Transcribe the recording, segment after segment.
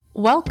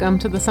Welcome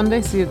to The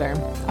Sunday Soother,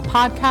 a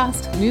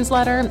podcast,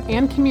 newsletter,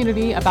 and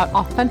community about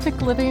authentic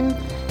living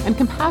and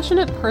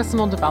compassionate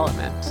personal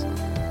development.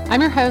 I'm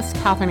your host,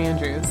 Catherine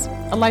Andrews,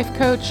 a life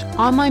coach,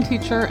 online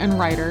teacher, and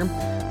writer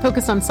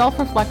focused on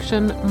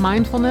self-reflection,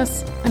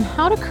 mindfulness, and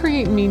how to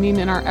create meaning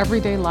in our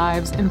everyday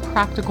lives in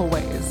practical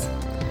ways.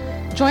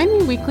 Join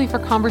me weekly for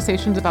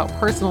conversations about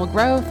personal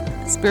growth,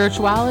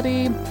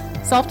 spirituality,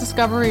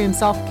 self-discovery, and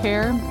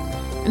self-care,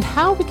 and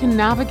how we can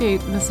navigate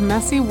this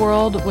messy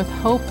world with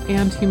hope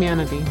and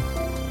humanity.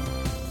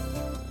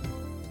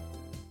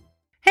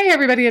 Hey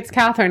everybody, it's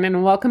Catherine,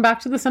 and welcome back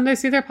to the Sunday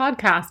Soother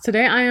podcast.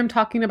 Today I am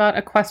talking about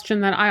a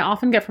question that I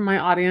often get from my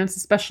audience,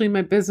 especially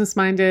my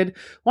business-minded,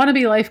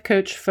 wannabe life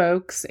coach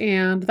folks,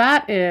 and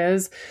that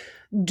is,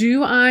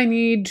 do I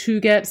need to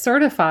get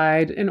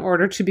certified in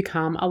order to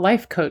become a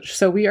life coach?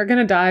 So we are going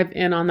to dive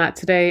in on that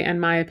today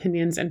and my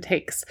opinions and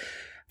takes.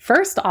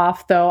 First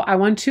off, though, I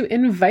want to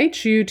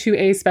invite you to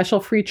a special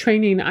free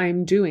training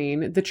I'm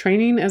doing. The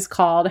training is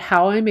called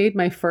How I Made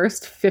My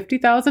First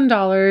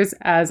 $50,000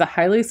 as a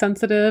Highly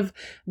Sensitive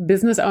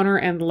Business Owner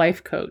and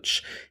Life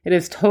Coach. It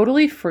is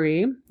totally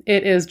free.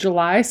 It is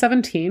July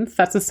 17th.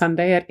 That's a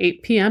Sunday at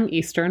 8 p.m.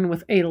 Eastern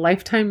with a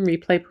lifetime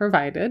replay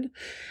provided.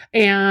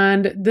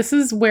 And this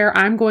is where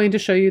I'm going to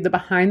show you the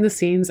behind the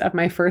scenes of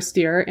my first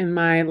year in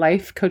my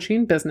life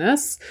coaching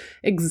business,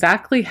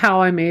 exactly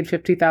how I made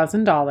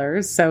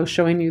 $50,000. So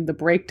showing you the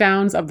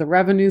breakdowns of the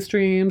revenue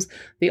streams,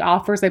 the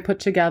offers I put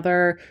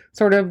together,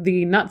 sort of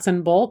the nuts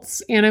and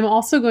bolts. And I'm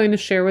also going to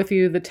share with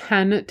you the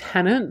 10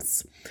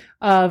 tenets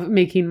of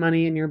making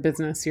money in your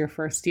business your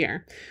first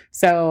year.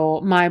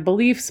 So my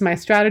beliefs, my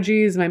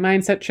strategies, my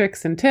mindset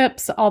tricks and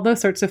tips, all those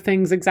sorts of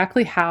things,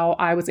 exactly how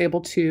I was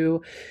able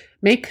to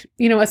make,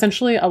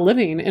 essentially a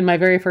living in my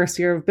very first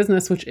year of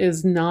business, which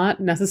is not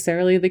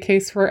necessarily the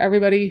case for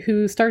everybody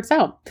who starts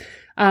out.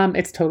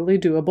 It's totally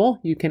doable.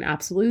 You can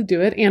absolutely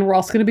do it. And we're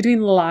also going to be doing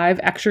live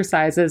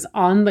exercises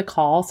on the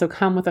call. So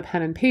come with a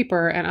pen and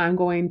paper, and I'm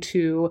going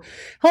to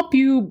help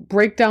you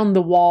break down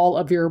the wall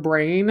of your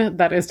brain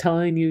that is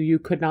telling you you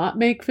could not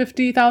make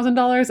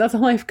 $50,000 as a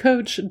life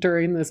coach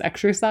during this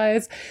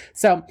exercise.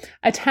 So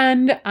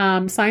attend,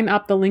 sign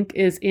up. The link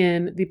is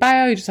in the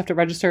bio. You just have to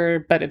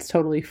register, but it's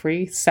totally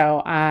free.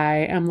 So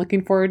I am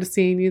looking forward to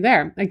seeing you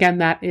there. Again,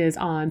 that is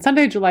on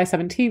Sunday, July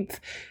 17th.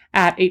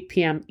 At 8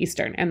 p.m.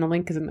 Eastern, and the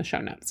link is in the show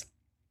notes.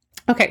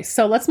 Okay,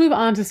 so let's move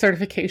on to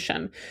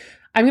certification.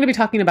 I'm going to be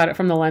talking about it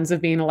from the lens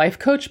of being a life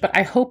coach, but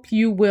I hope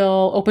you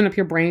will open up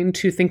your brain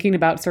to thinking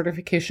about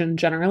certification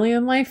generally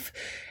in life.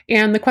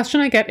 And the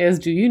question I get is,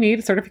 do you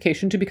need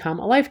certification to become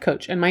a life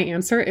coach? And my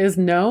answer is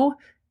no,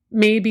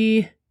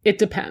 maybe, it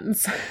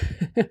depends.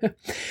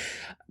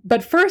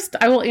 But first,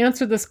 I will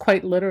answer this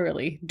quite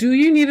literally. Do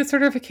you need a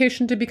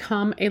certification to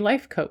become a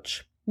life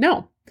coach?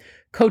 No.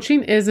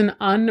 Coaching is an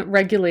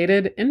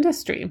unregulated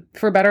industry,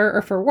 for better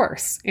or for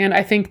worse. And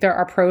I think there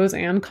are pros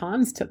and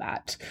cons to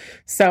that.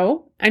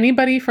 So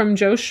anybody from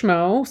Joe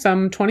Schmo,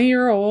 some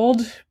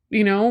 20-year-old,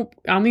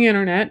 on the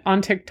internet,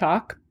 on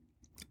TikTok,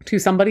 to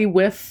somebody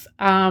with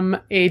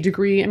a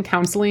degree in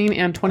counseling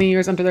and 20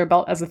 years under their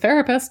belt as a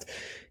therapist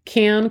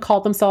can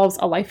call themselves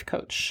a life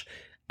coach.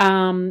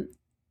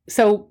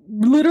 So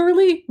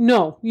literally,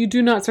 no, you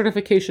do not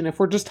certification. If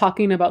we're just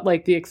talking about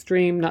like the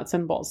extreme nuts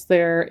and bolts,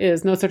 there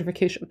is no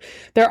certification.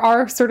 There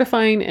are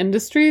certifying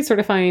industries,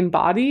 certifying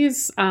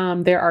bodies.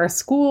 There are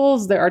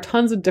schools. There are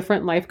tons of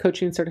different life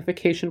coaching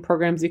certification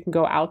programs you can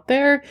go out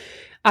there.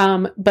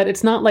 But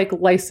it's not like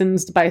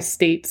licensed by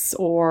states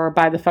or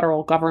by the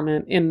federal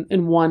government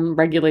in one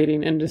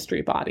regulating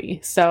industry body.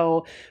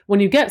 So when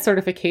you get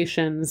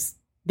certifications,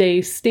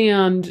 they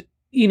stand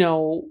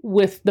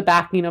with the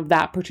backing of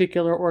that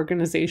particular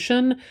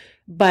organization,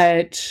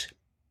 but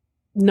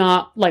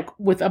not like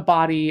with a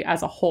body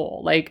as a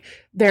whole. Like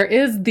there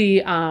is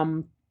the, I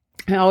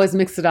always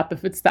mix it up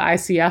if it's the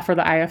ICF or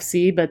the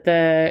IFC, but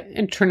the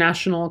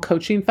International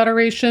Coaching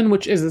Federation,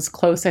 which is as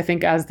close, I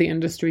think, as the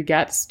industry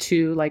gets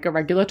to like a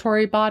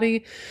regulatory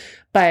body.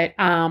 But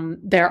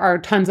there are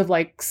tons of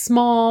like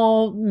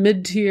small,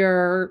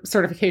 mid-tier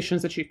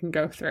certifications that you can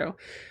go through.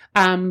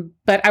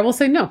 But I will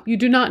say, no, you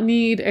do not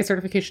need a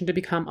certification to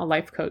become a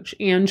life coach.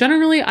 And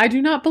generally, I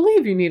do not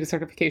believe you need a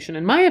certification,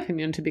 in my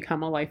opinion, to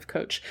become a life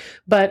coach.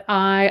 But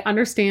I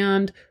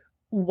understand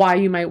why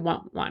you might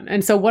want one.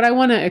 And so what I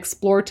want to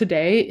explore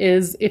today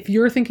is if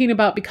you're thinking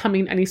about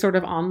becoming any sort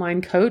of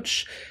online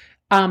coach,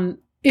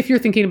 if you're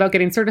thinking about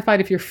getting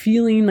certified, if you're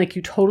feeling like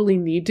you totally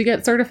need to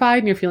get certified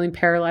and you're feeling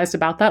paralyzed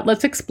about that,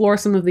 let's explore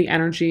some of the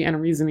energy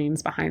and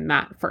reasonings behind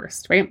that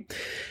first, right?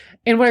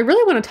 And what I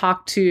really want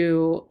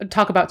to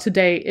talk about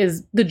today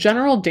is the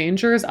general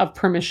dangers of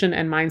permission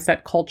and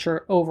mindset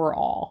culture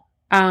overall.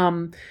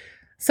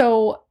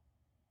 So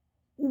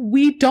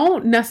we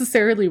don't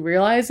necessarily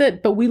realize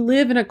it, but we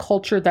live in a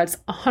culture that's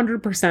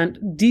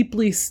 100%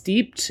 deeply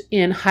steeped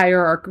in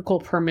hierarchical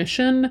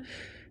permission.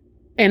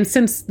 And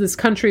since this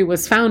country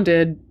was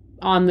founded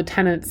on the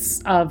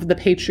tenets of the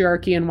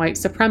patriarchy and white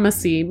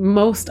supremacy,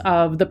 most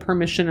of the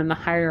permission and the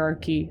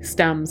hierarchy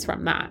stems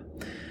from that.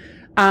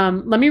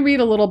 Let me read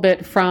a little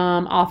bit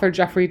from author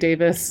Jeffrey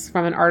Davis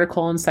from an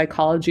article in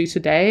Psychology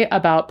Today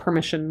about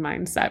permission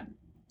mindset.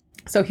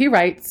 So he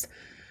writes,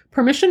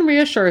 permission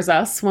reassures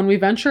us when we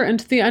venture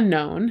into the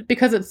unknown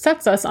because it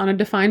sets us on a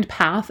defined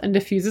path and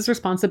diffuses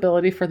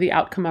responsibility for the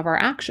outcome of our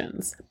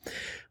actions.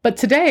 But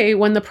today,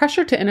 when the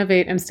pressure to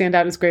innovate and stand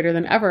out is greater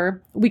than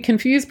ever, we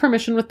confuse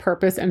permission with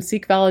purpose and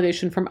seek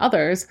validation from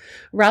others,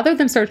 rather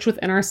than search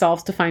within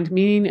ourselves to find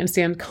meaning and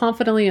stand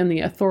confidently in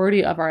the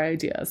authority of our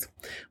ideas.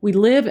 We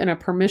live in a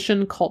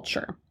permission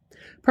culture.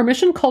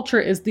 Permission culture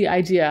is the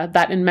idea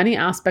that in many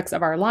aspects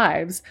of our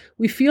lives,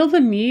 we feel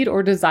the need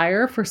or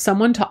desire for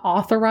someone to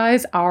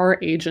authorize our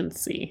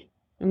agency.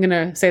 I'm going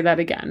to say that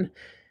again.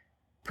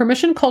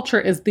 Permission culture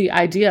is the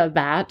idea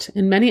that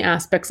in many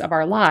aspects of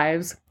our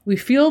lives, we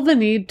feel the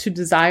need to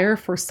desire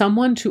for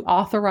someone to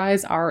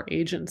authorize our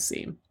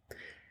agency.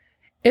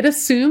 It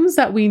assumes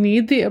that we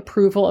need the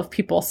approval of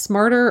people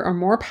smarter or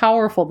more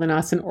powerful than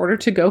us in order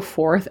to go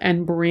forth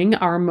and bring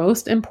our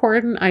most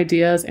important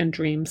ideas and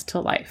dreams to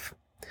life.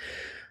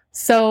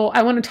 So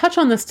I want to touch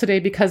on this today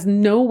because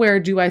nowhere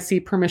do I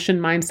see permission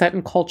mindset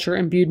and culture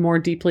imbued more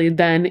deeply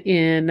than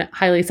in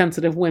highly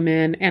sensitive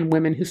women and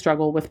women who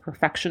struggle with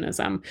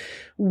perfectionism.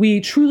 We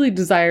truly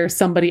desire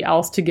somebody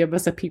else to give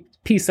us a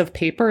piece of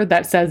paper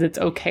that says it's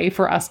okay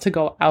for us to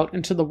go out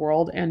into the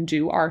world and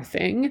do our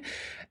thing.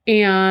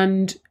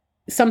 And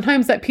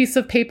sometimes that piece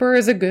of paper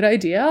is a good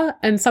idea,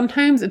 and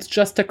sometimes it's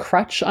just a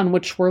crutch on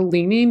which we're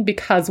leaning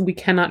because we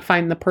cannot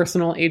find the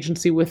personal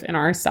agency within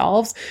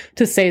ourselves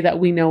to say that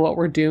we know what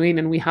we're doing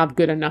and we have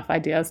good enough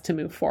ideas to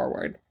move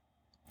forward.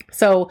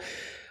 So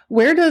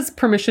where does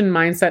permission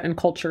mindset and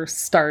culture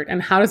start,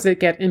 and how does it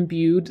get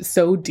imbued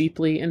so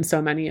deeply in so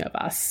many of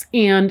us?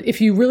 And if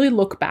you really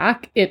look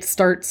back, it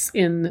starts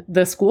in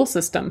the school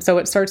system. So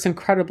it starts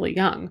incredibly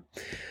young.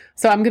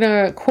 So I'm going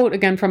to quote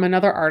again from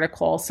another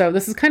article. So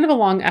this is kind of a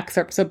long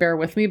excerpt, so bear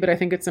with me, but I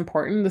think it's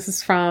important. This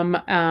is from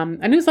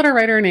a newsletter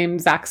writer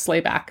named Zach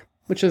Slayback,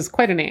 which is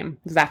quite a name,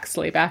 Zach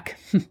Slayback.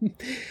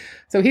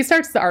 So he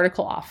starts the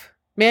article off.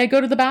 May I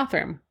go to the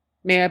bathroom?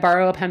 May I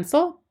borrow a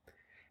pencil?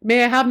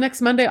 May I have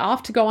next Monday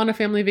off to go on a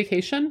family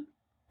vacation?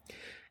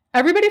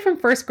 Everybody from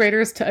first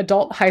graders to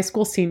adult high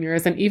school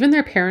seniors and even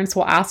their parents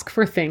will ask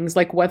for things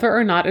like whether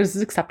or not it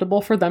is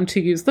acceptable for them to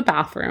use the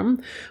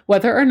bathroom,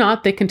 whether or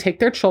not they can take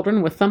their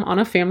children with them on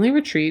a family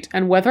retreat,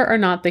 and whether or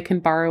not they can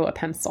borrow a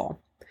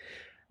pencil.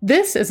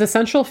 This is a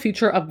central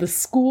feature of the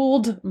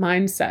schooled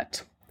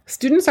mindset.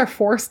 Students are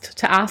forced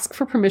to ask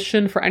for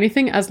permission for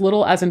anything as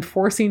little as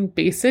enforcing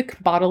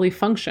basic bodily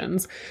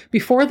functions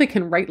before they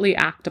can rightly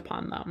act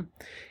upon them,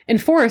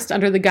 enforced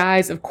under the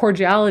guise of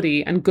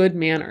cordiality and good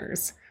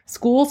manners.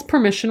 Schools'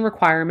 permission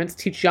requirements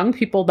teach young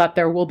people that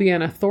there will be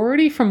an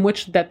authority from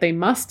which that they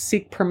must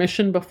seek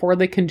permission before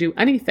they can do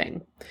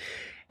anything.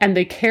 And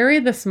they carry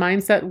this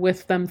mindset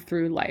with them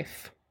through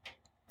life.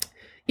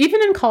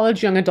 Even in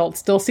college, young adults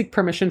still seek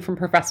permission from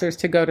professors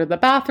to go to the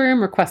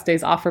bathroom, request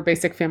days off for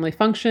basic family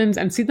functions,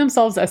 and see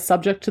themselves as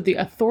subject to the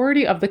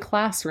authority of the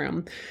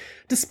classroom,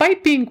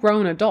 despite being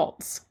grown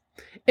adults.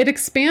 It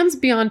expands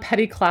beyond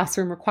petty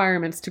classroom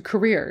requirements to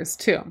careers,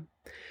 too.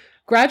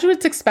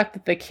 Graduates expect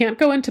that they can't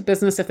go into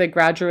business if they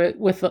graduate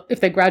with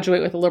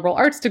a liberal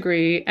arts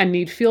degree and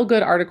need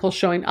feel-good articles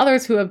showing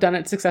others who have done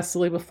it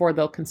successfully before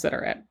they'll consider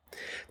it.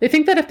 They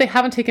think that if they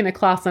haven't taken a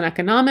class on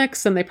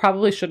economics, then they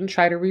probably shouldn't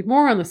try to read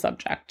more on the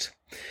subject.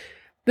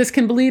 This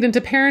can bleed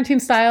into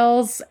parenting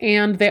styles,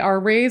 and they are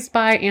raised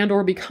by and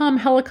or become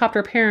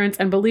helicopter parents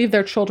and believe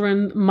their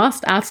children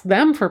must ask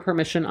them for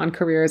permission on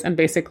careers and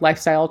basic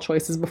lifestyle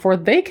choices before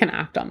they can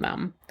act on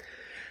them.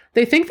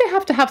 They think they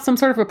have to have some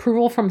sort of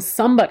approval from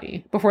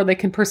somebody before they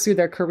can pursue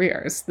their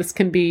careers. This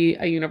can be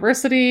a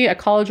university, a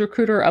college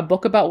recruiter, a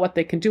book about what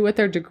they can do with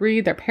their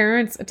degree, their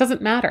parents. It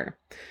doesn't matter.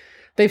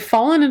 They've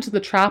fallen into the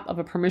trap of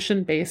a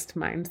permission-based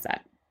mindset.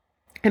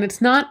 And it's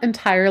not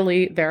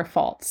entirely their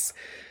faults.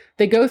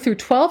 They go through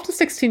 12 to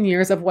 16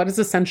 years of what is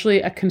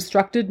essentially a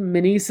constructed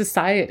mini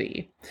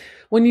society.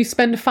 When you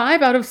spend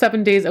 5 out of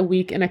 7 days a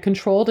week in a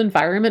controlled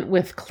environment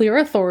with clear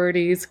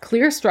authorities,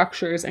 clear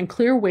structures, and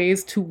clear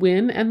ways to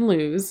win and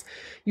lose,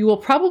 you will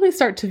probably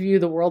start to view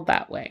the world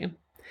that way.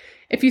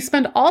 If you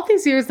spend all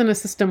these years in a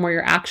system where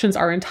your actions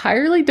are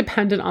entirely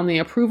dependent on the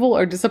approval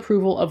or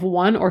disapproval of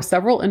one or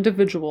several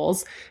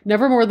individuals,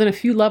 never more than a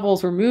few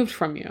levels removed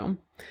from you,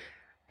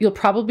 you'll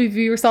probably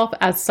view yourself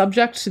as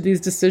subject to these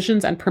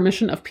decisions and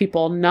permission of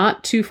people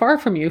not too far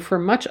from you for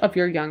much of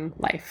your young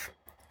life.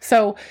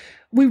 So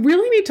we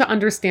really need to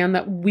understand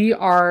that we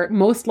are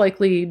most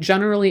likely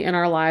generally in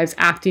our lives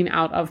acting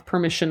out of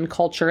permission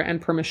culture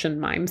and permission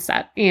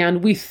mindset.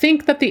 And we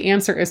think that the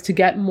answer is to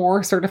get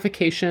more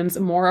certifications,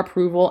 more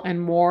approval,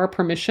 and more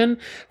permission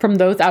from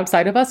those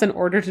outside of us in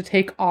order to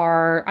take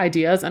our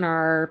ideas and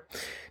our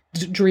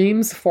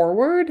dreams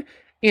forward.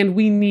 And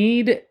we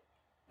need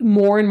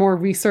more and more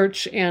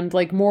research and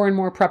more and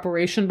more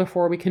preparation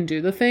before we can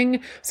do the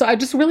thing. So I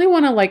just really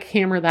want to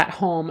hammer that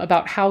home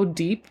about how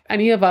deep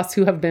any of us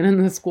who have been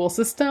in the school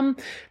system,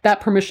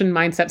 that permission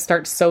mindset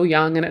starts so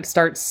young, and it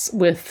starts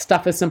with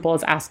stuff as simple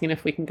as asking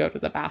if we can go to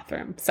the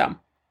bathroom. So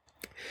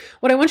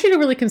What I want you to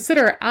really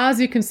consider as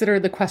you consider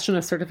the question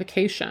of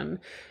certification,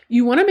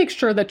 you want to make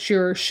sure that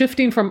you're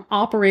shifting from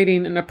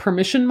operating in a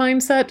permission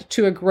mindset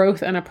to a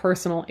growth and a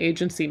personal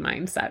agency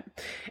mindset.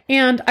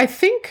 And I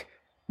think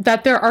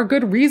that there are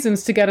good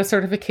reasons to get a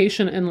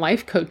certification in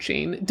life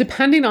coaching,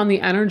 depending on the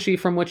energy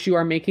from which you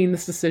are making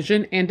this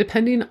decision and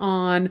depending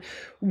on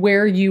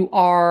where you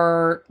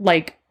are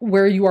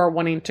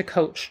wanting to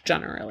coach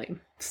generally.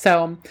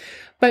 So,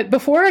 but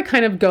before I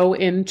kind of go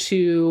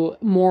into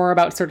more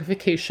about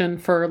certification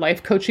for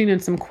life coaching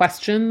and some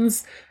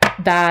questions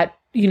that,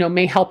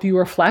 may help you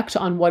reflect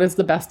on what is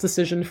the best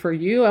decision for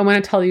you, I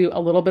want to tell you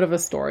a little bit of a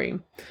story.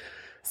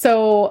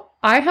 So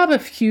I have a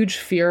huge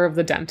fear of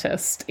the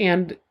dentist,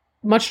 and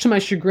much to my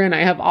chagrin,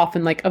 I have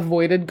often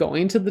avoided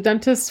going to the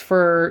dentist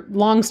for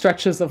long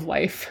stretches of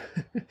life.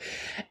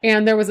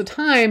 And there was a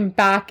time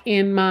back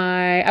in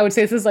I would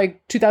say this is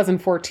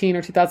 2014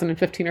 or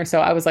 2015 or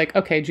so, I was like,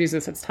 okay,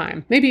 Jesus, it's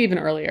time. Maybe even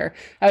earlier.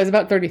 I was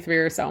about 33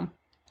 or so.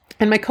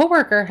 And my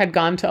coworker had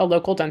gone to a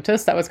local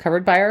dentist that was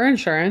covered by our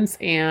insurance,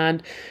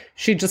 and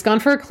she'd just gone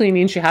for a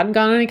cleaning. She hadn't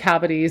gotten any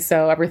cavities,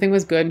 so everything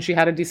was good, and she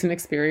had a decent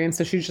experience.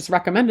 So she just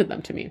recommended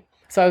them to me.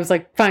 So I was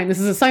like, fine, this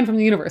is a sign from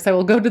the universe. I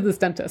will go to this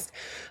dentist.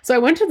 So I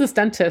went to this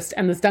dentist,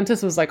 and this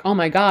dentist was like, oh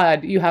my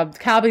God, you have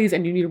cavities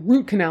and you need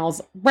root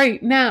canals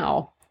right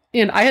now.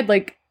 And I had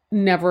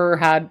never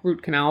had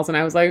root canals. And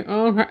I was like,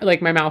 oh,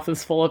 my mouth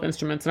is full of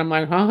instruments. And I'm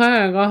like,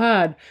 okay, go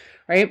ahead.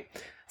 Right.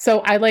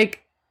 So I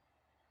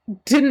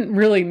didn't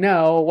really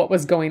know what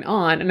was going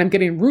on. And I'm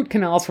getting root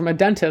canals from a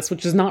dentist,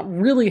 which is not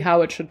really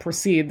how it should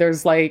proceed.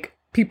 There's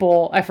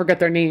people, I forget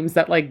their names,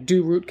 that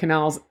do root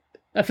canals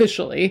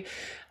officially.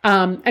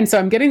 And so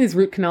I'm getting these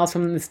root canals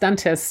from this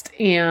dentist,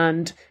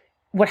 and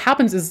what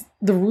happens is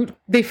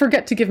they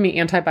forget to give me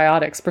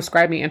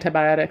prescribe me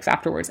antibiotics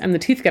afterwards, and the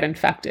teeth get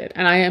infected.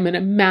 And I am in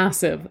a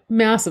massive,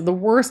 the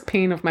worst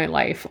pain of my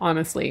life,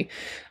 honestly,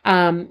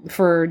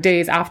 for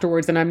days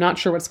afterwards. And I'm not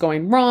sure what's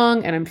going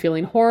wrong, and I'm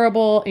feeling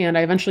horrible. And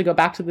I eventually go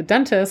back to the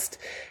dentist,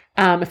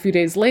 a few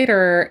days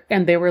later,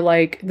 and they were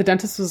the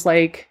dentist was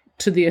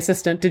to the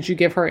assistant, did you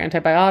give her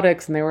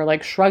antibiotics? And they were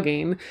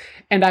shrugging.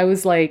 And I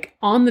was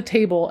on the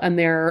table, and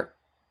they're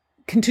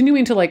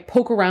continuing to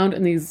poke around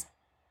in these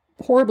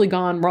horribly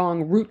gone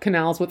wrong root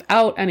canals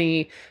without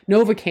any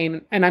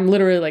Novocaine. And I'm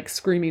literally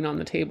screaming on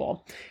the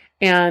table.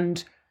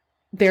 And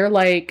they're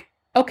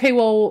okay,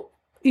 well,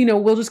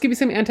 we'll just give you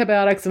some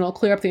antibiotics and it'll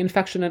clear up the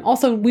infection. And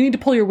also we need to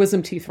pull your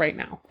wisdom teeth right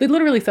now. They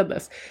literally said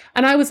this.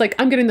 And I was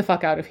I'm getting the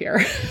fuck out of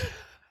here.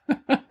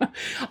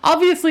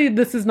 Obviously,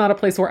 this is not a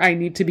place where I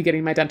need to be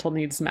getting my dental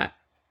needs met.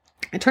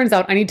 It turns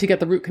out I need to get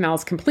the root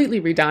canals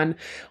completely redone.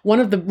 One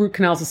of the root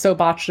canals was so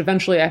botched,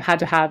 eventually I had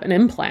to have an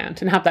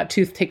implant and have that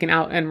tooth taken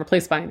out and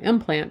replaced by an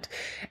implant.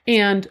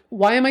 And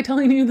why am I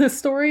telling you this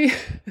story?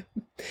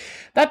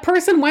 That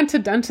person went to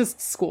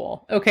dentist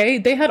school, okay?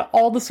 They had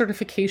all the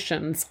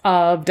certifications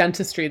of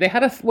dentistry. They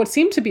had what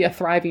seemed to be a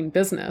thriving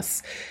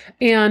business.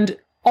 And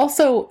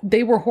also,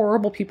 they were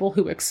horrible people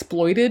who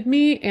exploited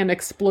me and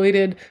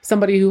exploited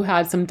somebody who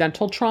had some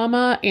dental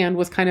trauma and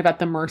was kind of at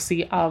the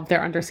mercy of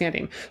their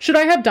understanding. Should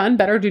I have done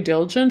better due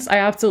diligence? I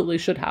absolutely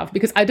should have,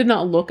 because I did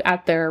not look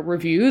at their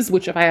reviews,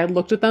 which if I had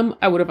looked at them,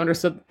 I would have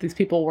understood that these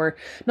people were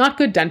not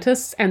good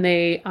dentists, and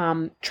they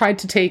tried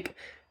to take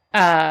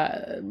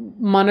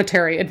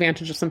monetary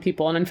advantage of some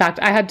people. And in fact,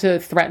 I had to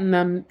threaten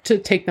them to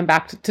take them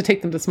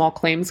to small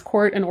claims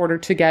court in order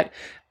to get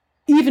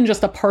even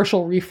just a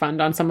partial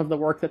refund on some of the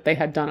work that they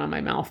had done on my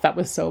mouth that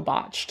was so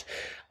botched.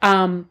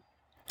 But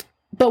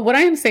what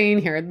I am saying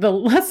here, the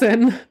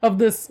lesson of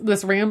this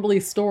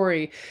rambly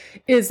story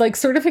is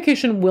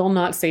certification will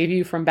not save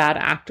you from bad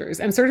actors.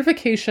 And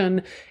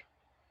certification,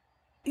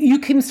 you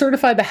can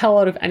certify the hell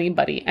out of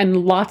anybody,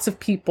 and lots of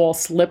people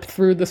slip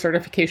through the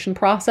certification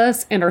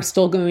process and are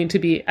still going to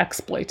be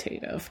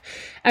exploitative.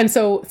 And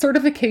so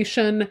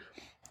certification,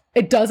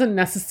 it doesn't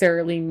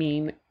necessarily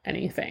mean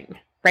anything,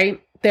 right?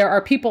 There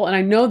are people, and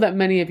I know that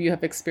many of you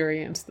have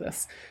experienced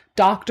this,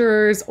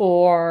 doctors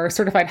or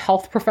certified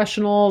health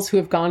professionals who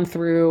have gone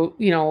through,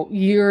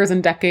 years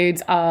and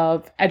decades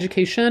of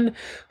education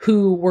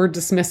who were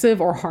dismissive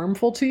or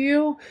harmful to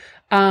you,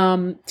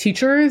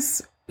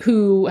 teachers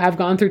who have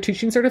gone through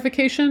teaching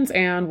certifications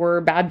and were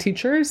bad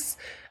teachers,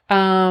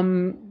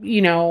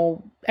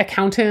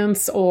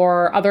 accountants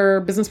or other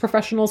business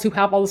professionals who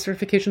have all the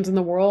certifications in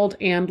the world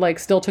and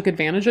still took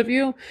advantage of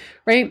you,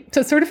 right?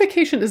 So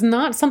certification is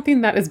not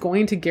something that is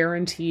going to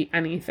guarantee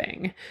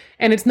anything.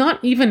 And it's not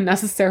even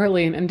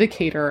necessarily an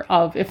indicator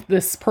of if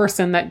this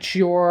person that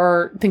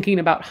you're thinking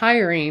about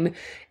hiring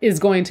is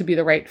going to be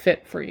the right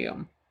fit for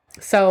you.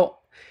 So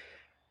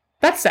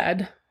that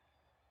said,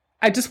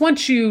 I just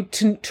want you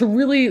to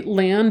really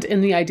land in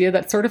the idea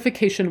that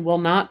certification will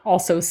not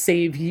also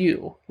save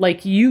you.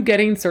 You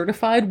getting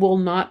certified will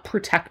not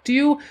protect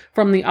you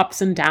from the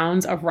ups and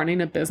downs of running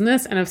a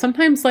business and of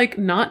sometimes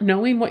not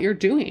knowing what you're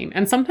doing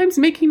and sometimes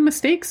making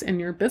mistakes in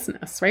your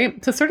business,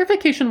 right? So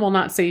certification will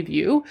not save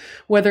you,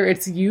 whether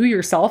it's you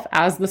yourself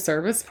as the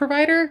service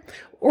provider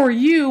or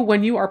you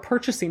when you are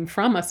purchasing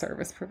from a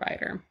service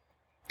provider.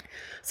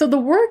 So the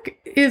work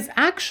is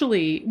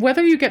actually,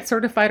 whether you get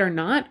certified or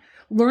not,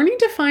 learning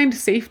to find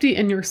safety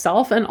in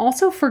yourself and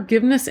also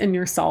forgiveness in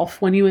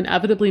yourself when you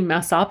inevitably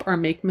mess up or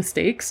make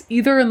mistakes,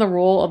 either in the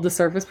role of the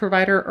service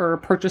provider or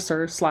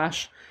purchaser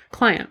slash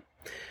client.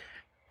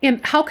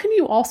 And how can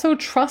you also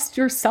trust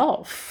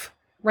yourself,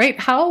 right?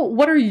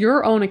 What are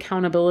your own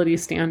accountability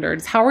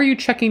standards? How are you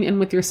checking in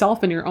with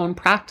yourself and your own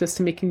practice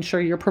to making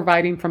sure you're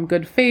providing from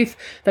good faith,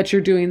 that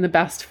you're doing the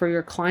best for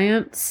your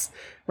clients,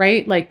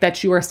 right? Like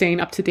that you are staying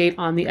up to date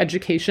on the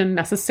education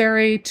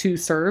necessary to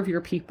serve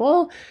your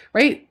people,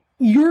 right?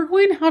 You're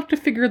going to have to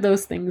figure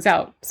those things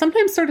out.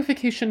 Sometimes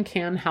certification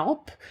can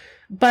help,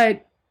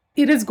 but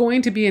it is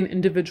going to be an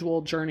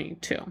individual journey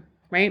too,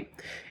 right?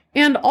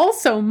 And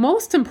also,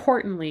 most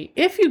importantly,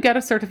 if you get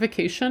a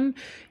certification,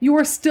 you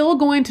are still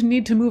going to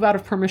need to move out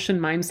of permission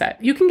mindset.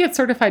 You can get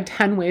certified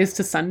 10 ways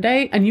to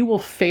Sunday, and you will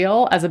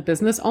fail as a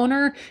business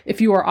owner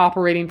if you are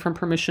operating from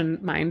permission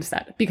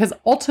mindset, because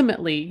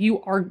ultimately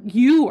you are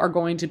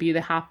going to be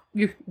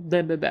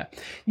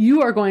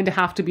you are going to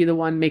have to be the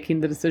one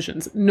making the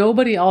decisions.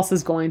 Nobody else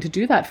is going to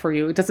do that for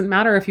you. It doesn't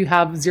matter if you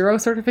have 0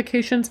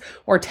 certifications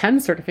or 10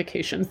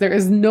 certifications. There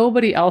is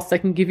nobody else that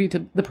can give you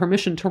the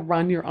permission to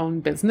run your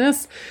own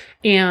business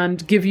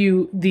and give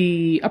you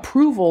the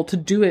approval to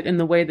do it in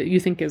the way that you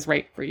think is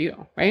right for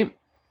you, right?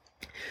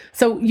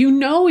 So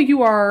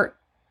you are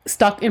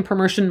stuck in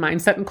permission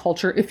mindset and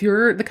culture if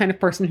you're the kind of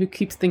person who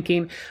keeps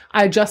thinking,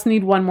 I just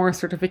need one more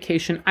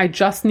certification, I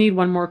just need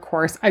one more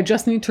course, I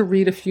just need to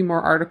read a few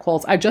more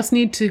articles, I just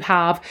need to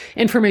have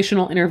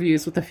informational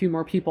interviews with a few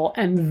more people,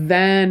 and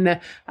then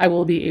I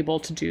will be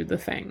able to do the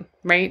thing,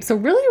 right? So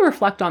really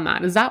reflect on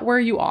that. Is that where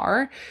you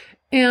are?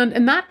 And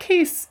in that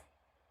case,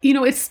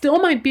 it still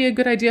might be a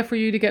good idea for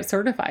you to get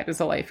certified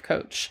as a life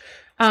coach.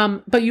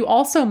 But you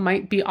also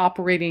might be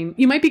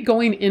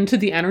going into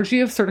the energy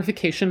of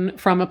certification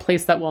from a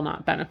place that will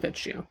not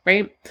benefit you,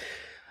 right?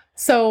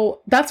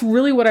 So that's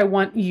really what I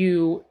want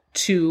you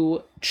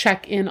to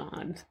check in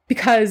on,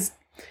 because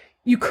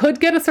you could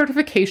get a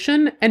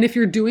certification, and if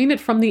you're doing it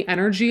from the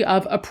energy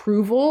of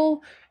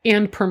approval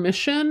and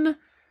permission,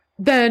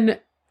 then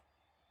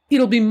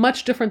it'll be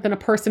much different than a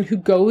person who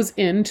goes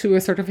into a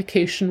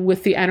certification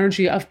with the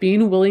energy of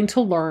being willing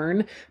to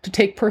learn, to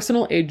take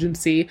personal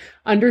agency,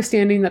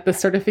 understanding that the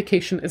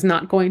certification is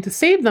not going to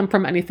save them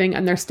from anything,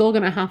 and they're still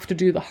going to have to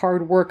do the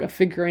hard work of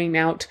figuring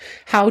out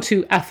how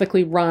to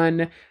ethically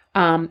run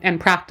and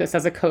practice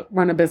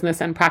run a business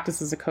and practice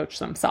as a coach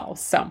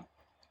themselves.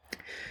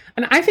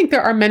 And I think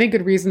there are many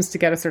good reasons to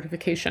get a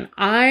certification.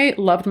 I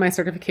loved my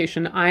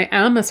certification. I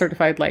am a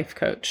certified life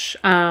coach.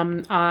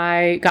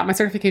 I got my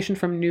certification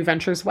from New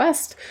Ventures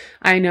West.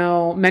 I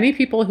know many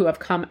people who have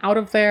come out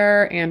of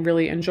there and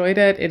really enjoyed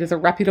it. It is a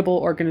reputable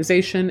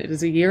organization. It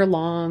is a year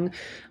long.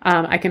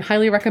 I can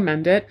highly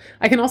recommend it.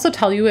 I can also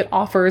tell you it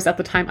offers, at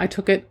the time I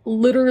took it,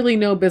 literally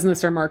no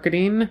business or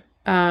marketing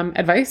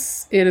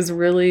advice. It is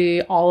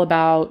really all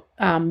about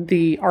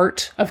the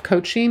art of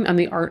coaching and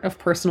the art of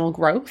personal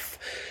growth.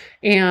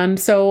 And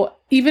so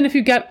even if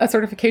you get a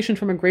certification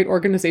from a great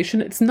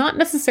organization, it's not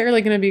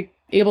necessarily going to be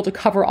able to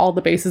cover all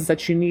the bases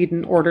that you need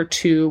in order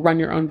to run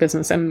your own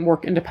business and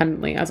work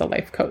independently as a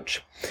life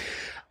coach.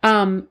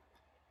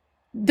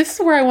 This is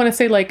where I want to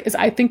say, is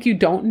I think you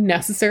don't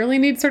necessarily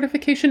need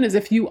certification, is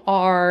if you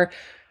are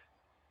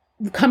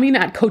coming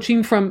at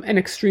coaching from an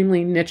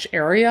extremely niche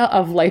area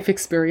of life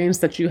experience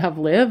that you have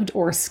lived,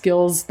 or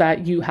skills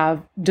that you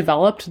have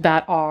developed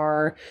that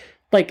are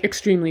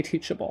extremely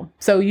teachable.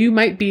 So you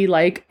might be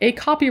like a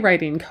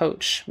copywriting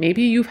coach.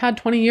 Maybe you've had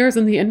 20 years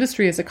in the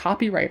industry as a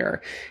copywriter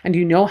and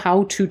you know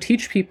how to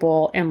teach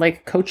people and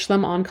coach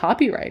them on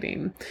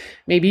copywriting.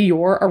 Maybe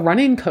you're a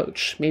running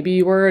coach. Maybe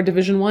you were a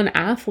Division I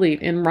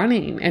athlete in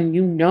running and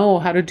you know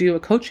how to do a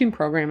coaching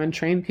program and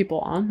train people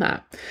on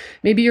that.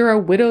 Maybe you're a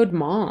widowed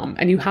mom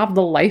and you have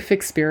the life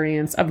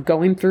experience of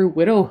going through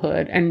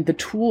widowhood and the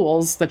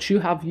tools that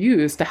you have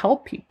used to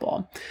help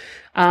people.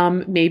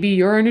 Maybe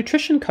you're a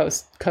nutrition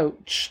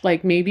coach.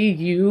 Maybe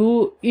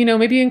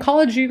maybe in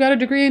college you got a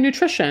degree in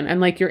nutrition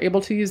and you're able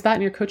to use that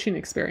in your coaching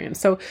experience.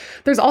 So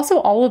there's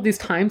also all of these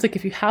times,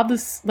 if you have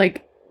this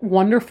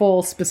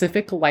wonderful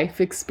specific life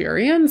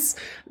experience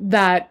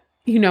that,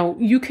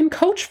 you can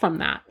coach from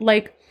that.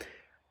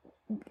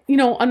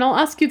 And I'll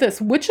ask you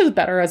this, which is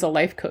better as a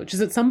life coach?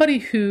 Is it somebody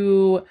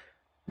who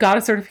got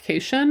a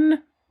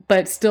certification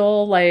but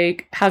still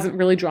hasn't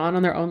really drawn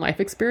on their own life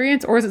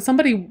experience? Or is it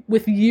somebody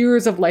with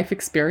years of life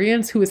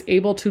experience who is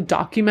able to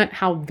document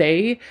how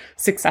they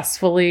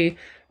successfully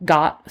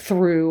got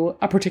through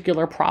a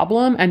particular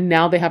problem, and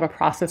now they have a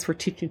process for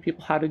teaching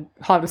people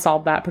how to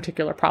solve that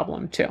particular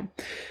problem too?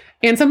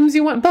 And sometimes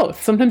you want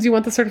both. Sometimes you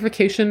want the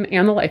certification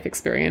and the life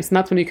experience, and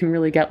that's when you can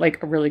really get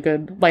a really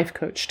good life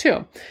coach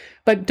too.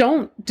 But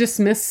don't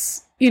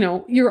dismiss,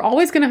 you're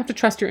always going to have to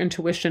trust your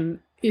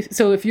intuition.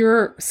 So if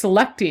you're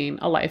selecting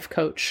a life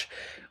coach,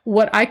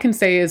 what I can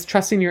say is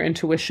trusting your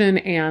intuition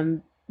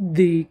and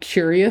the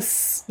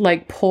curious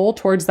pull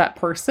towards that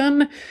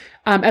person,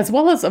 as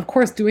well as, of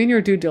course, doing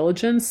your due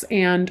diligence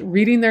and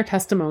reading their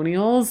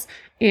testimonials.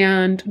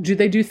 And do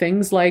they do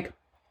things like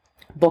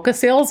book a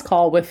sales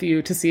call with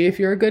you to see if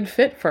you're a good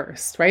fit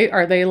first, right?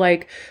 Are they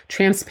like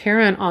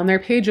transparent on their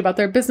page about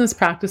their business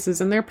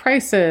practices and their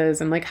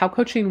prices and like how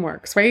coaching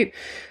works, right?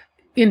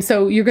 And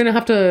so you're going to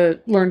have to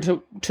learn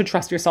to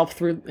trust yourself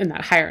through in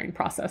that hiring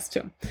process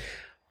too.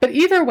 But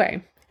either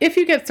way, if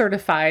you get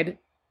certified,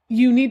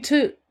 you need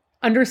to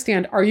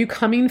understand, are you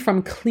coming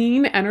from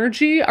clean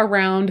energy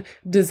around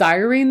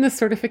desiring the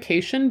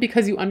certification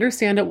because you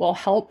understand it will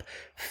help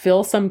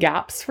fill some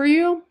gaps for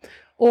you?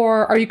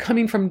 Or are you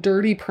coming from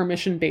dirty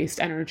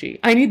permission-based energy?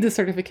 I need the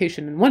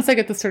certification. And once I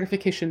get the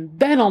certification,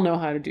 then I'll know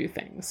how to do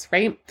things,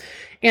 right?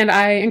 And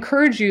I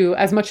encourage you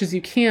as much as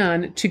you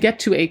can to get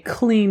to a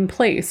clean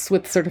place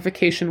with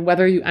certification,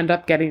 whether you end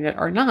up getting it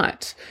or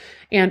not.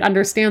 And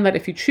understand that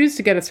if you choose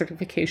to get a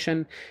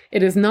certification,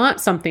 it is not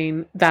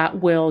something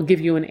that will give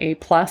you an A+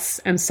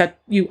 and set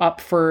you up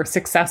for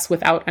success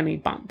without any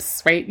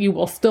bumps, right? You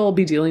will still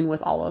be dealing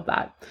with all of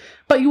that,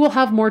 but you will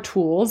have more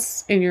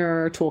tools in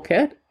your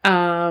toolkit.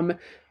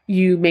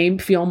 You may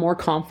feel more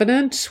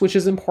confident, which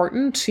is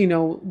important. You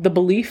know, the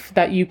belief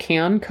that you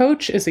can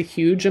coach is a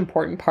huge,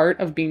 important part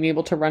of being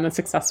able to run a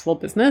successful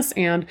business,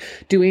 and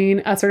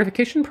doing a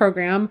certification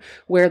program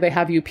where they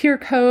have you peer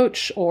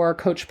coach or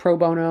coach pro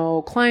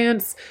bono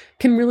clients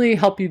can really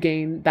help you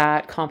gain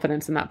that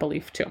confidence and that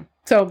belief too.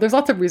 So there's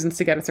lots of reasons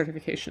to get a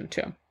certification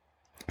too.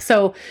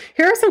 So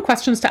here are some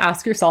questions to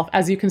ask yourself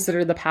as you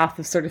consider the path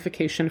of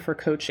certification for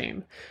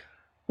coaching.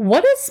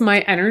 What is my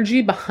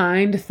energy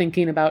behind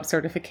thinking about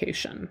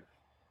certification?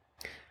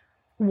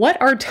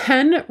 What are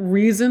 10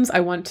 reasons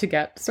I want to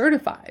get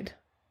certified?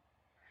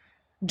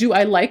 Do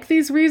I like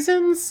these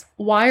reasons?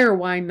 Why or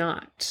why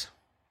not?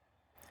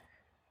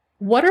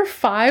 What are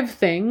 5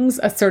 things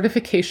a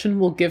certification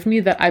will give me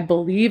that I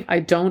believe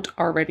I don't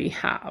already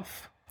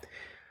have?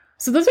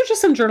 So those are just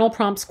some journal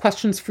prompts,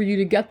 questions for you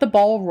to get the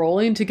ball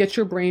rolling, to get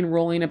your brain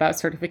rolling about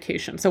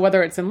certification. So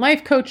whether it's in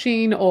life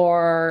coaching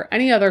or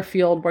any other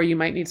field where you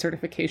might need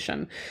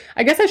certification.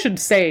 I guess I should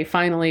say,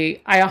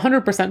 finally, I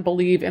 100%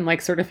 believe in like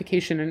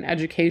certification and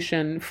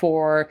education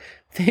for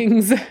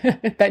things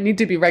that need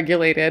to be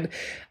regulated,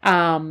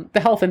 the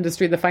health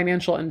industry, the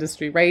financial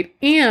industry, right?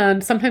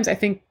 And sometimes I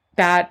think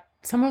that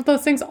some of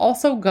those things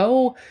also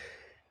go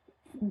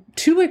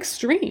too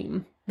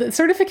extreme. The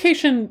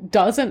certification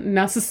doesn't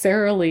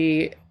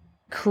necessarily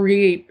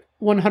create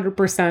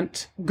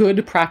 100%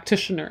 good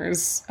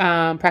practitioners,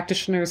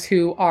 practitioners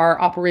who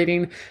are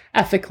operating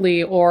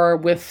ethically or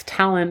with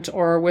talent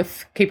or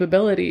with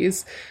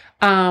capabilities.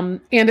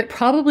 And it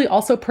probably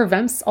also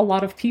prevents a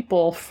lot of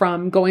people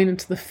from going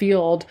into the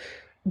field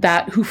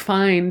who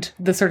find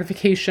the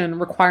certification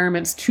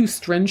requirements too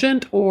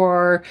stringent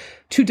or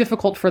too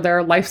difficult for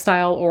their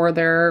lifestyle or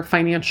their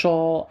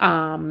financial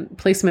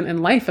placement in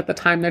life at the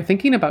time they're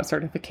thinking about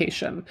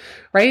certification,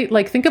 right?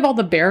 Like think of all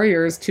the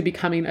barriers to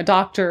becoming a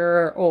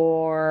doctor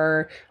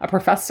or a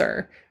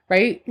professor,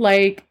 right?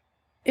 Like,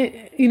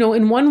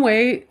 in one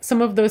way,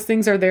 some of those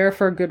things are there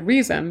for a good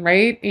reason,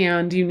 right?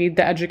 And you need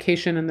the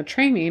education and the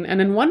training.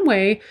 And in one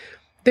way,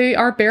 they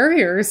are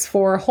barriers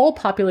for a whole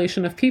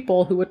population of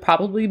people who would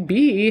probably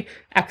be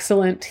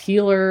excellent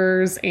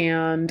healers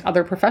and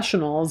other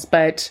professionals.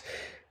 But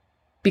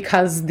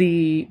because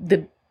the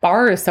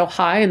bar is so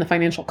high and the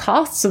financial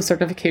costs of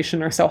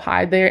certification are so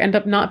high, they end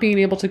up not being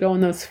able to go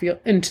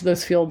into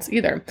those fields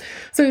either.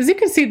 So as you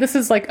can see, this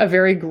is like a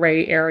very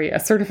gray area: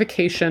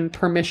 certification,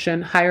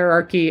 permission,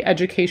 hierarchy,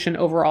 education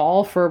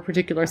overall for a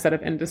particular set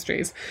of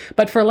industries.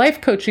 But for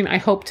life coaching, I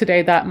hope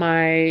today that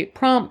my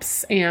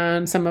prompts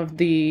and some of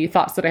the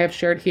thoughts that I have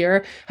shared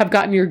here have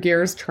gotten your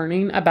gears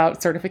turning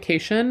about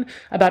certification,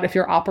 about if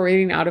you're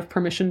operating out of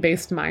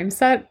permission-based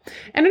mindset,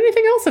 and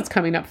anything else that's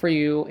coming up for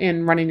you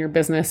in running your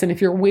business. And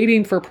if you're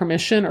waiting for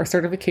permission or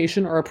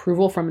certification or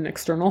approval from an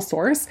external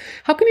source,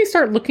 how can you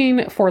start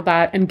looking for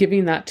that and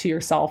giving that to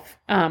yourself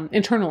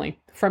internally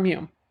from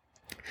you?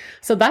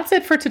 So that's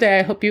it for today.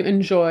 I hope you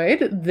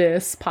enjoyed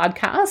this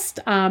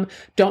podcast.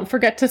 Don't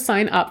forget to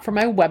sign up for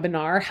my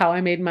webinar, How I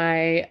Made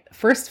My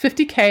First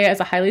 50K as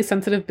a Highly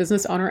Sensitive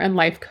Business Owner and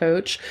Life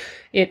Coach.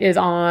 It is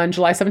on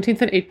July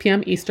 17th at 8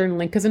 p.m. Eastern.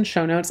 Link is in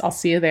show notes. I'll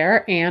see you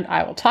there, and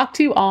I will talk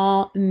to you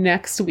all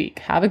next week.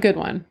 Have a good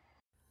one.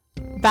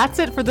 That's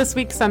it for this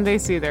week's Sunday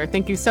Soother.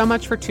 Thank you so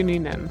much for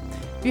tuning in.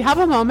 If you have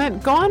a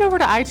moment, go on over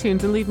to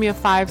iTunes and leave me a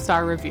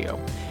 5-star review.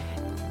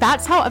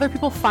 That's how other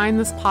people find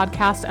this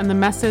podcast and the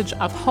message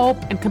of hope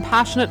and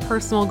compassionate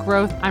personal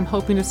growth I'm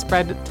hoping to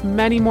spread to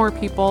many more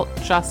people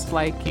just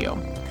like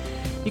you.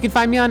 You can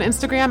find me on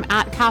Instagram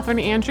at Catherine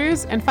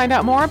Andrews and find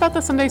out more about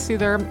the Sunday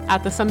Soother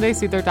at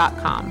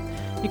thesundaysoother.com.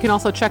 You can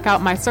also check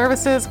out my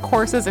services,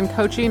 courses, and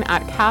coaching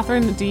at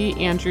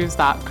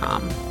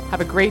catherinedandrews.com. Have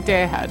a great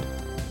day ahead.